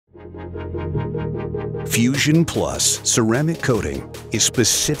Fusion Plus ceramic coating is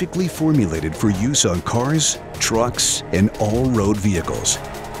specifically formulated for use on cars, trucks, and all road vehicles.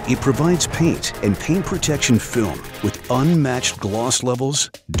 It provides paint and paint protection film with unmatched gloss levels,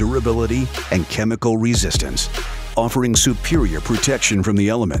 durability, and chemical resistance. Offering superior protection from the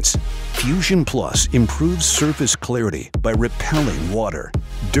elements, Fusion Plus improves surface clarity by repelling water,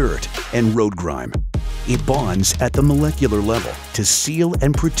 dirt, and road grime. It bonds at the molecular level to seal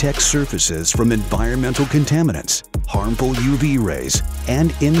and protect surfaces from environmental contaminants, harmful UV rays,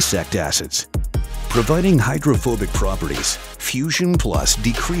 and insect acids. Providing hydrophobic properties, Fusion Plus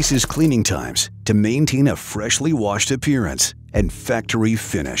decreases cleaning times to maintain a freshly washed appearance and factory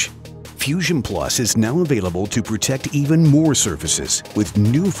finish. Fusion Plus is now available to protect even more surfaces with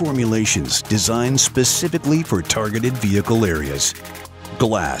new formulations designed specifically for targeted vehicle areas.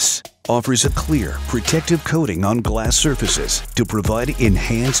 Glass offers a clear, protective coating on glass surfaces to provide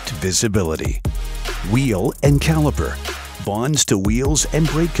enhanced visibility. Wheel and caliper bonds to wheels and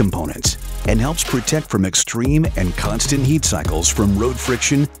brake components and helps protect from extreme and constant heat cycles from road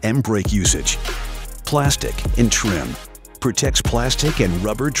friction and brake usage. Plastic and trim protects plastic and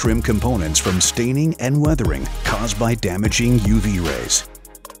rubber trim components from staining and weathering caused by damaging UV rays.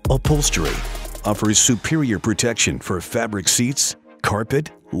 Upholstery offers superior protection for fabric seats,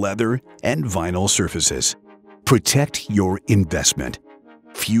 carpet, leather, and vinyl surfaces. Protect your investment.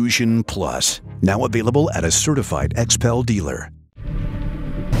 Fusion Plus, now available at a certified XPEL dealer.